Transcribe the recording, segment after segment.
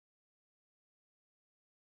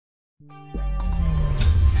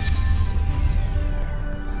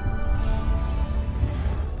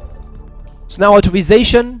So now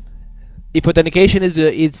authorization, if authentication is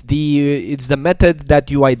the method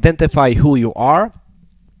that you identify who you are,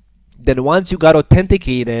 then once you got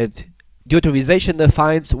authenticated, the authorization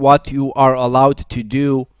defines what you are allowed to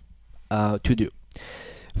do.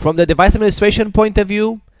 From the device administration point of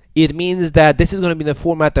view, it means that this is going to be in the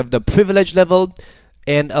format of the privilege level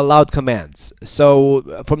and allowed commands.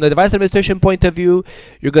 So from the device administration point of view,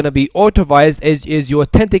 you're going to be authorized as you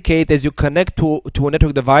authenticate, as you connect to a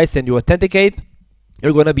network device and you authenticate.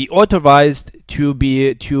 You're going to be authorized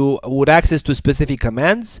with access to specific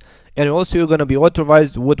commands, and also you're going to be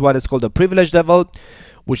authorized with what is called a privilege level,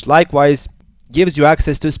 which likewise gives you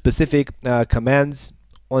access to specific commands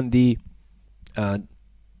on the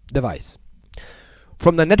device.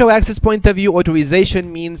 From the network access point of view,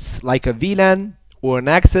 authorization means like a VLAN or an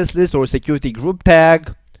access list or security group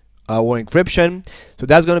tag or encryption. So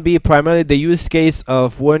that's going to be primarily the use case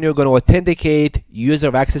of when you're going to authenticate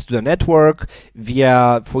user access to the network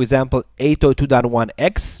via, for example,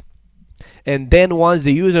 802.1x. And then once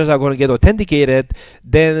the users are going to get authenticated,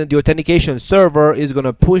 then the authentication server is going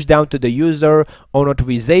to push down to the user on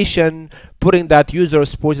authorization, putting that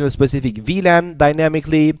user's port in a specific VLAN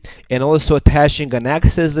dynamically, and also attaching an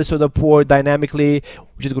access list to the port dynamically,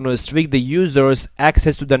 which is going to restrict the user's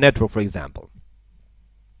access to the network, for example.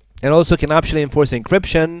 And also can optionally enforce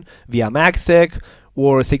encryption via MACsec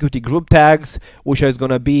or security group tags, which is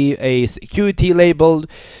going to be a security label,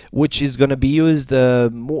 which is going to be used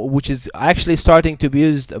which is actually starting to be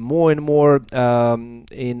used more and more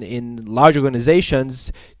in large organizations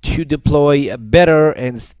to deploy better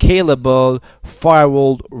and scalable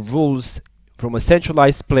firewall rules from a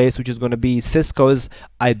centralized place, which is going to be Cisco's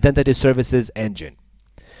Identity Services Engine.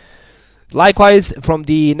 Likewise, from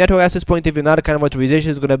the network access point of view, another kind of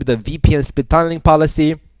authorization is going to be the VPN split tunneling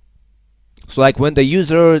policy. So like when the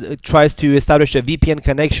user tries to establish a VPN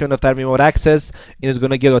connection of that remote access and is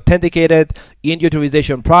going to get authenticated, in the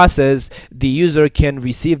authorization process, the user can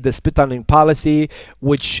receive the split tunneling policy,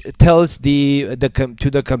 which tells to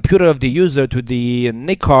the computer of the user, to the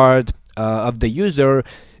NIC card of the user,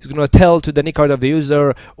 is going to tell to the NIC card of the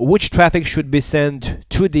user which traffic should be sent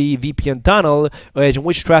to the VPN tunnel and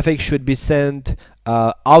which traffic should be sent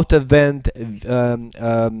out of band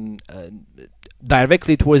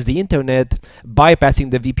directly towards the internet, bypassing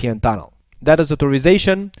the VPN tunnel. That is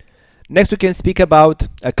authorization. Next, we can speak about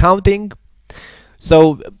accounting.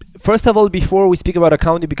 So first of all, before we speak about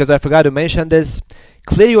accounting, because I forgot to mention this,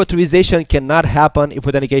 clearly authorization cannot happen if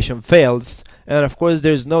authentication fails, and of course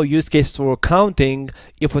there's no use case for accounting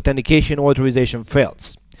if authentication or authorization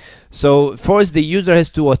fails. So first the user has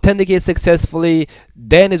to authenticate successfully,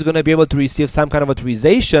 then it's going to be able to receive some kind of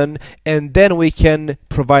authorization, and then we can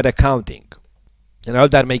provide accounting. And I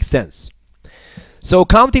hope that makes sense. So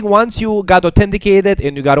accounting, once you got authenticated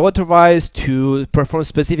and you got authorized to perform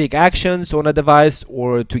specific actions on a device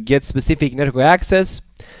or to get specific network access,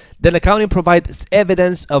 then accounting provides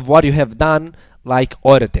evidence of what you have done, like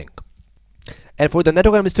auditing. And for the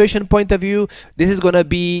network administration point of view, this is going to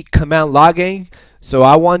be command logging. So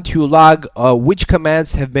I want to log which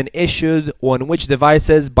commands have been issued on which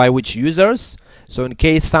devices by which users. So in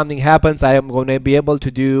case something happens, I am going to be able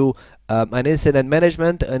to do an incident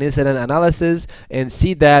management, an incident analysis, and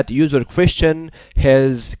see that user Christian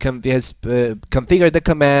has configured the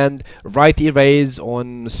command write erase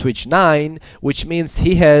on switch 9, which means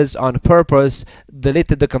he has on purpose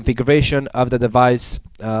deleted the configuration of the device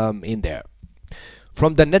in there.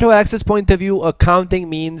 From the network access point of view, accounting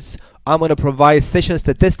means I'm going to provide session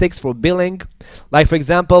statistics for billing. Like for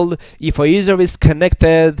example, if a user is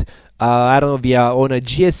connected I don't know, via on a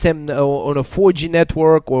GSM, on a 4G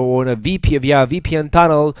network, or on a via a VPN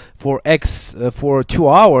tunnel for for 2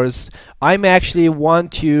 hours, I may actually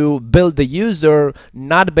want to build the user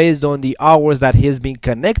not based on the hours that he has been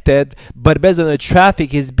connected, but based on the traffic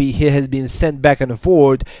he has been sent back and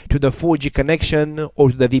forth to the 4G connection or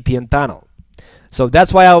to the VPN tunnel. So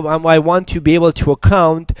that's why I want to be able to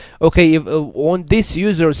account, okay, if on this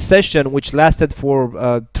user session, which lasted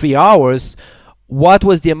for 3 hours, what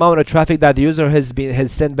was the amount of traffic that the user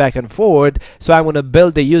has sent back and forward. So I'm going to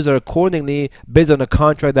build the user accordingly based on the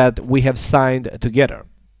contract that we have signed together.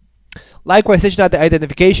 Likewise, session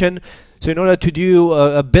identification. So in order to do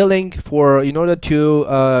a billing for, in order to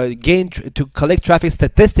to collect traffic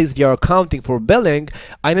statistics via accounting for billing,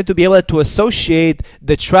 I need to be able to associate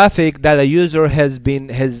the traffic that a user has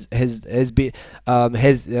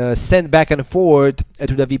sent back and forth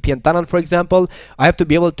to the VPN tunnel, for example. I have to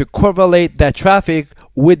be able to correlate that traffic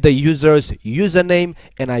with the user's username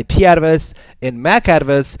and IP address and MAC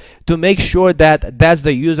address to make sure that that's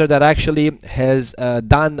the user that actually has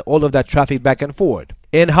done all of that traffic back and forth.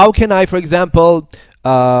 And how can I, for example,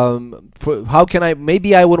 maybe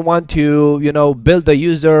I would want to, you know, bill the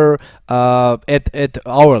user at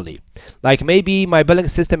hourly. Like maybe my billing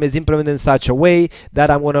system is implemented in such a way that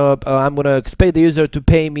I'm gonna expect the user to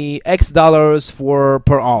pay me X dollars per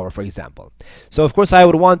hour, for example. So of course I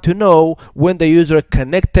would want to know when the user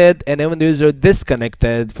connected and when the user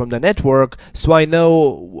disconnected from the network, so I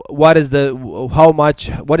know what is the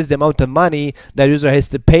amount of money that user has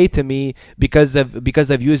to pay to me because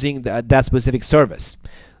of using that specific service.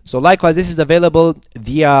 So likewise, this is available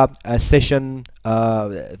via a session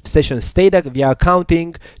state, via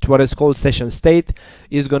accounting to what is called session state.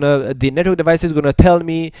 The network device is gonna tell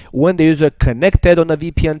me when the user connected on the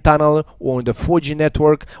VPN tunnel or on the 4G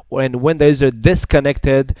network, and when the user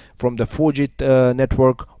disconnected from the 4G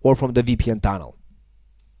network or from the VPN tunnel.